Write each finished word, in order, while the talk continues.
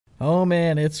Oh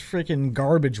man, it's freaking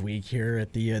garbage week here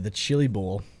at the Chili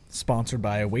Bowl, sponsored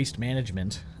by Waste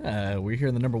Management. We're here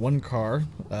in the number 1 car.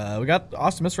 We got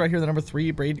Austin Miss right here, the number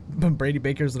 3. Brady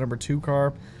Baker's the number 2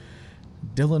 car.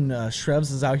 Dylan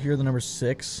Shrevs is out here, the number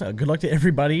 6. Good luck to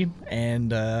everybody, and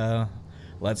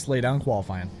let's lay down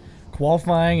qualifying.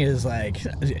 Qualifying is like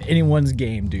anyone's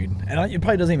game, dude. And it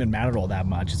probably doesn't even matter all that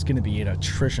much. It's going to be an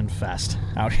attrition fest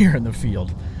out here in the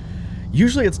field.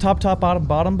 Usually it's top, bottom,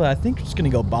 bottom, but I think I'm just going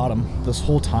to go bottom this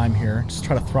whole time here. Just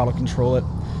try to throttle control it.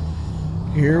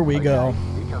 Here we go.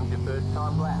 Here comes your first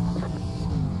time lap.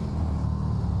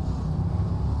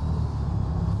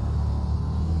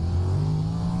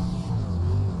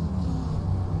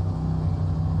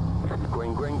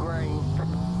 Green, green, green.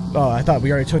 Oh, I thought we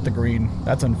already took the green.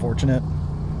 That's unfortunate.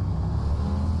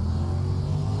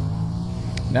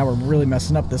 Now we're really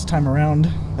messing up this time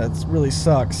around. That really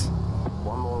sucks.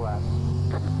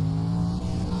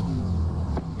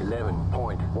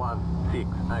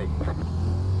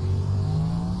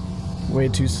 11.168. Way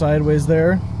too sideways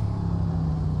there.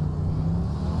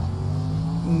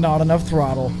 Not enough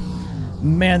throttle.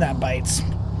 Man, that bites.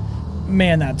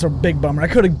 Man, that's a big bummer. I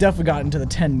could have definitely gotten to the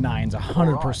 10.9s,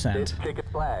 100%. Checkered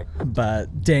flag.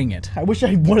 But dang it. I wish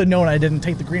I would have known I didn't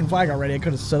take the green flag already. I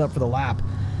could have set up for the lap.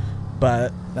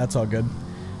 But that's all good.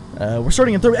 We're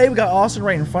starting in third. Hey, we got Austin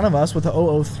right in front of us with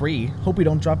the 003. Hope we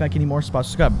don't drop back any more spots.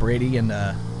 Just got Brady and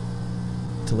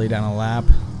to lay down a lap,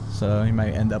 so he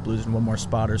might end up losing one more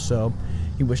spot or so.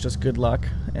 He wished us good luck,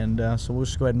 and so we'll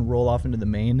just go ahead and roll off into the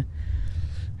main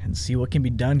and see what can be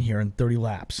done here in 30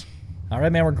 laps. All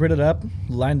right, man, we're gridded up,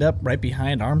 lined up right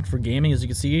behind Armed for Gaming, as you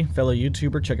can see. Fellow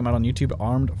YouTuber, check him out on YouTube,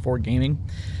 Armed for Gaming.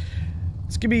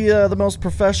 This could be the most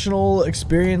professional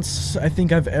experience I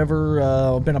think I've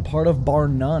ever been a part of, bar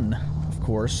none, of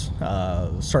course.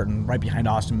 Starting right behind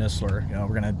Austin Missler. You know,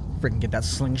 we're gonna freaking get that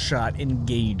slingshot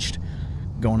engaged,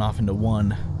 going off into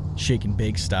one, shake and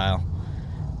bake style,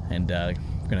 and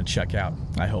gonna check out,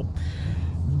 I hope.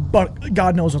 But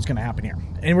God knows what's gonna happen here.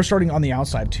 And we're starting on the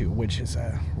outside too, which is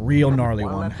a real gnarly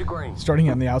one. Starting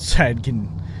on the outside can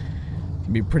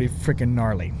be pretty freaking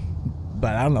gnarly.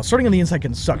 But I don't know, starting on the inside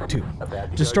can suck too.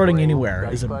 Just starting anywhere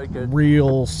is a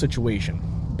real situation.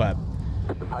 But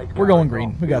we're going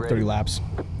green. We got 30 laps.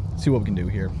 See what we can do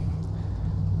here.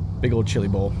 Big old Chili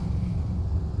Bowl.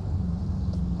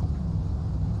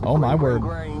 Oh my word.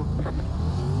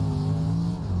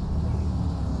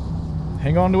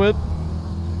 Hang on to it.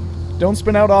 Don't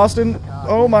spin out, Austin.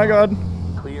 Oh my god.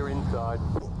 Clear inside.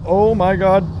 Oh my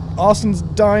god. Austin's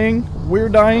dying. We're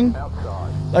dying.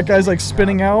 That guy's like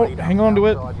spinning out. Hang on to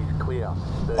it.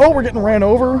 Oh, we're getting ran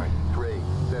over.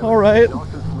 Alright.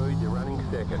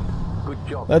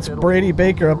 That's Brady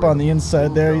Baker up on the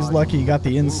inside there. He's lucky he got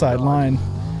the inside line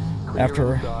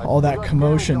after all that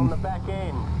commotion.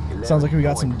 Sounds like we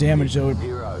got some damage though.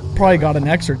 Probably got an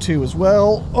X or 2 as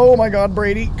well. Oh my god,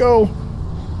 Brady, go!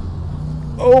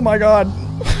 Oh my god.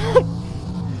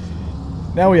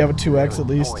 Now we have a 2X at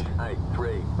least.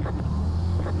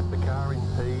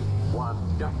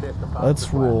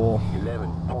 Let's roll.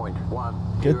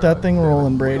 Get that thing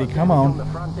rolling, Brady. Come on.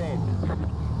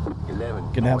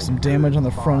 Gonna have some damage on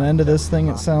the front end of this thing,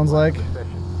 it sounds like.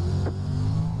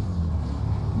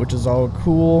 Which is all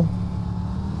cool.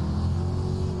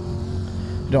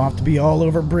 You don't have to be all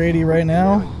over Brady right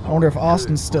now. I wonder if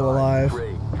Austin's still alive.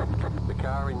 The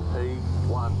car in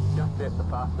P1 just set the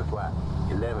fastest lap.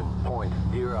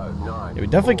 11.09. Yeah, we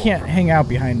definitely can't hang out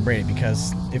behind Brady,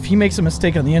 because if he makes a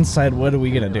mistake on the inside, what are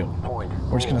we gonna do?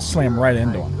 We're just gonna slam right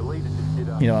into him.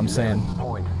 You know what I'm saying?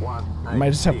 I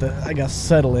might just have to, I guess,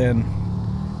 settle in,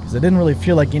 because it didn't really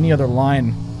feel like any other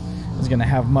line is gonna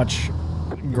have much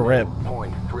grip.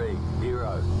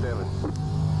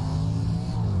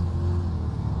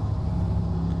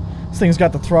 This thing's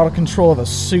got the throttle control of a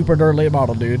super dirt late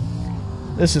model, dude.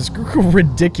 This is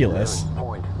ridiculous.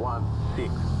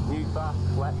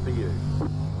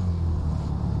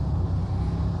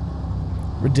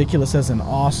 Ridiculous as in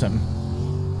awesome.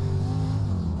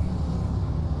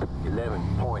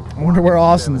 I wonder where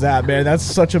Austin's at, man. That's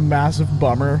such a massive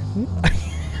bummer. I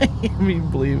can't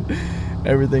even believe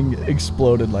everything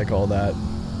exploded like all that.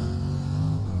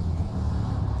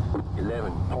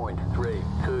 11.32.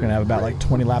 We're gonna have about like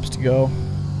 20 laps to go.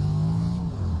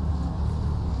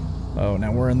 Oh,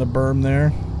 now we're in the berm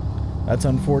there. That's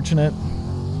unfortunate.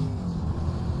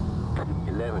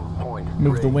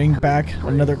 Move the wing back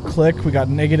another click. We got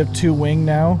 -2 wing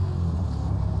now.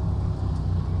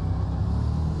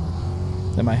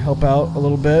 That might help out a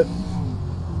little bit.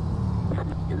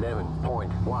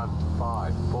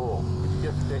 11.154.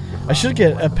 I should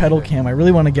get a pedal cam. I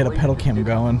really want to get a pedal cam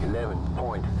going.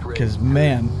 Because,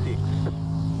 man,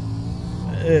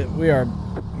 We are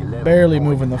barely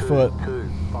moving the foot.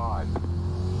 11.225.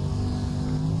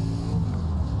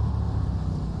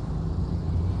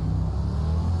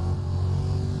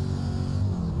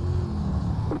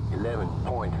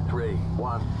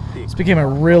 11.316. This became a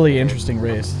really interesting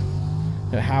race.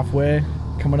 Halfway,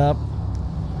 coming up.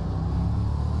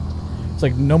 It's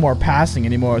like no more passing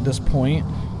anymore at this point.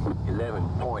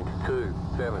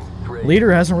 11.273.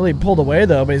 Leader hasn't really pulled away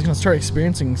though, but he's going to start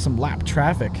experiencing some lap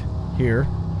traffic here.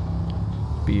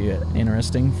 Be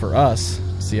interesting for us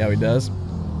to see how he does.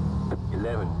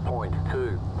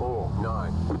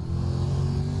 11.249.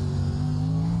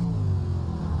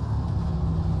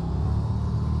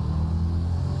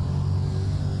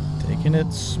 Taking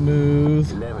it smooth.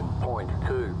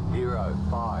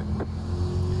 11.205. I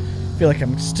feel like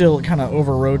I'm still kind of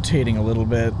over-rotating a little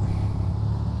bit.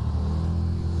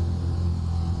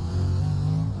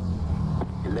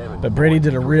 But Brady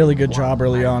did a really good job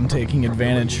early on taking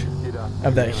advantage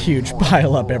of that huge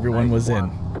pile-up everyone was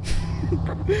in.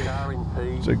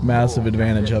 Took massive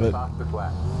advantage of it.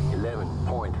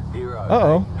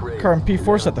 Uh-oh. Car in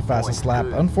P4 set the fastest lap.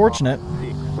 Unfortunate.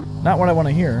 Not what I want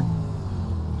to hear.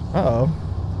 Uh-oh.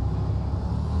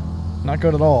 Not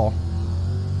good at all.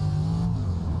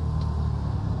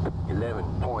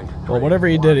 Well, whatever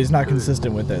he did, he's not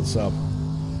consistent with it, so.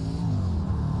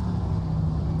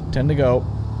 10 to go.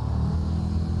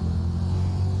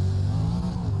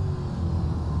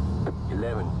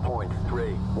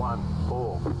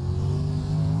 11.314.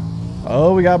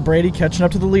 Oh, we got Brady catching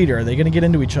up to the leader. Are they going to get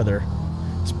into each other?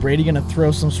 Is Brady going to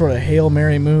throw some sort of Hail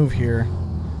Mary move here?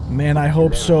 Man, I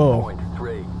hope so.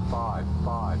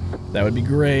 11.355. That would be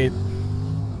great.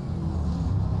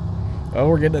 Oh,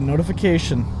 we're getting a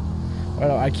notification.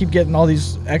 Well, I keep getting all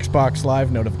these Xbox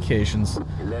Live notifications.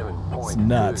 It's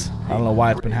nuts. I don't know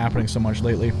why it's been happening so much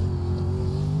lately.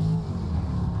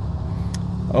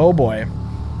 Oh boy.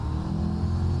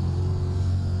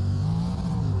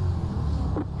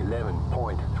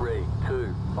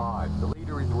 11.325. The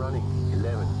leader is running.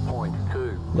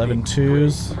 11.2.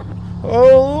 11.2s.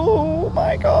 Oh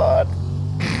my god.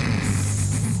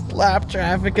 Lap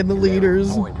traffic and the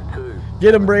leaders. 11.2.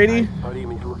 Get him, Brady.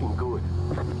 Podium is looking good.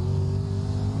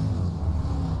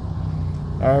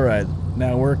 Alright,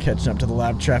 now we're catching up to the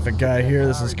lap traffic guy here.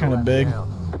 This is kind of big.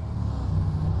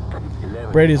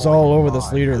 Brady's all over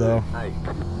this leader, though.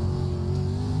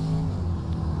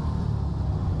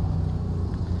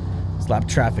 This lap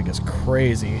traffic is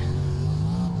crazy.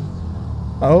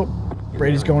 Oh,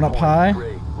 Brady's going up high.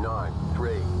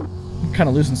 I'm kind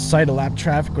of losing sight of lap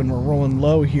traffic when we're rolling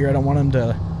low here. I don't want him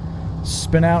to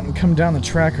spin out and come down the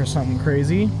track or something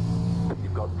crazy.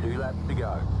 You've got 2 laps to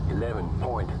go.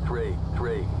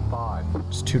 11.335.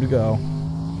 Just 2 to go.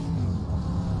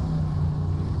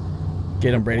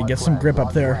 Get him, Brady. Get some grip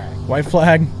up there. White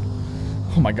flag.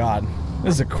 Oh my god.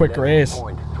 This is a quick race.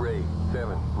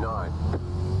 11.379.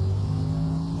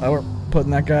 Oh, we're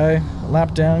putting that guy a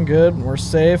lap down. Good. We're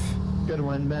safe. Good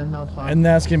win, Ben. That was fun. And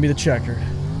that's going to be the checkered.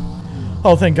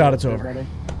 Oh, thank God it's over.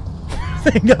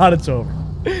 Thank God it's over.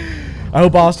 I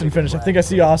hope Austin finished. I think I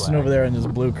see Austin over there in his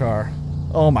blue car.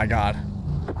 Oh my god.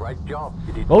 Great job.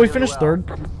 Well, we finished third.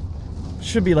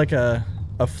 Should be like a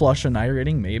flush and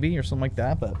iRacing maybe or something like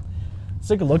that, but let's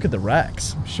take a look at the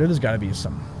wrecks. I'm sure there's got to be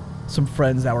some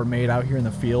friends that were made out here in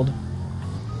the field.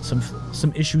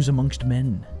 Some issues amongst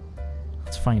men.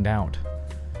 Let's find out.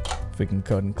 If we can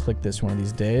go ahead and click this one of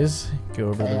these days. Go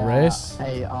over the race.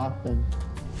 Hey, Austin.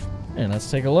 And let's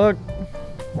take a look.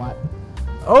 What?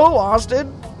 Oh,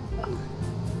 Austin.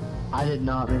 I did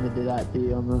not mean to do that to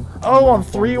you on the. Oh, on the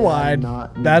 3 wide.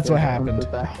 That's what happened.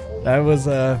 That was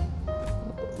a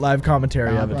live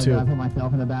commentary of it too. I put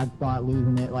myself in a bad spot,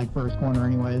 losing it like first corner,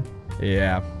 anyways.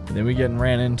 Yeah. And then we getting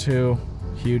ran into.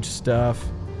 Huge stuff.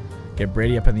 Get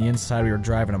Brady up on the inside. We were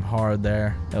driving him hard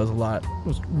there. That was a lot. It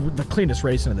was the cleanest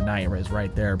racing of the night. Was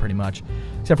right there, pretty much.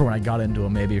 Except for when I got into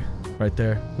him, maybe right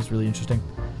there. It was really interesting.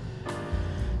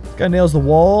 This guy nails the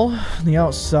wall on the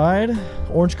outside.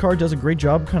 Orange car does a great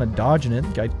job kind of dodging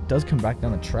it. Guy does come back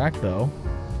down the track, though.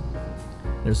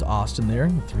 There's Austin there,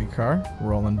 the 3 car.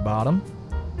 Rolling bottom.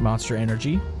 Monster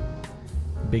Energy.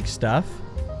 Big stuff.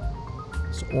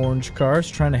 This orange car is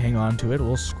trying to hang on to it. A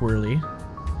little squirrely.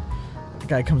 The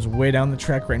guy comes way down the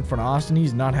track right in front of Austin.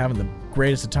 He's not having the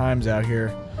greatest of times out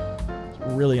here. It's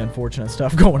really unfortunate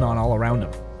stuff going on all around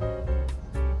him.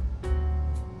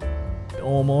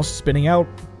 Almost spinning out.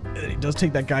 He does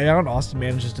take that guy out. Austin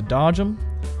manages to dodge him.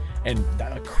 And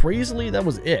crazily, that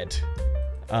was it.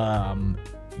 I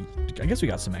guess we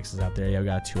got some X's out there. Yeah, we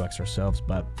got 2X ourselves,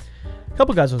 but a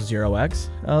couple guys with 0X.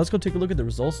 Let's go take a look at the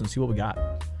results and see what we got.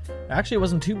 Actually, it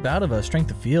wasn't too bad of a strength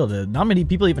of field. Not many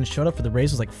people even showed up for the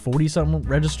race. It was like 40-something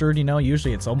registered, you know.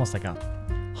 Usually it's almost like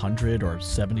 100 or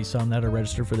 70-some that are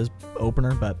registered for this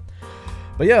opener. But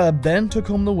yeah, Ben took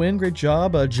home the win. Great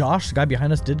job. Josh, the guy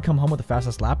behind us, did come home with the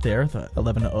fastest lap there, the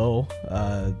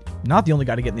 11.0. Not the only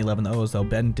guy to get in the 11.0s, though.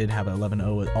 Ben did have an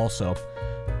 11.0 also.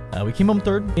 We came home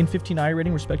third in 15 I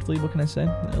rating, respectively. What can I say?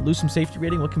 Lose some safety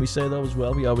rating. What can we say, though, as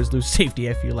well? We always lose safety,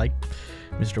 I feel like.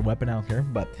 Mr. Weapon out here.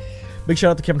 But big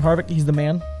shout out to Kevin Harvick. He's the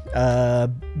man.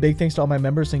 Big thanks to all my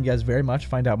members. Thank you guys very much.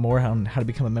 Find out more on how to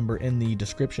become a member in the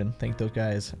description. Thank those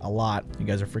guys a lot. You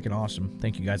guys are freaking awesome.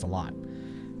 Thank you guys a lot.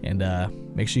 And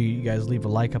make sure you guys leave a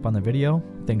like up on the video.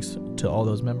 Thanks to all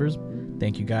those members.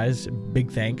 Thank you guys.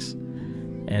 Big thanks.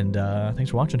 And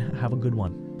thanks for watching. Have a good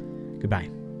one.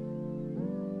 Goodbye.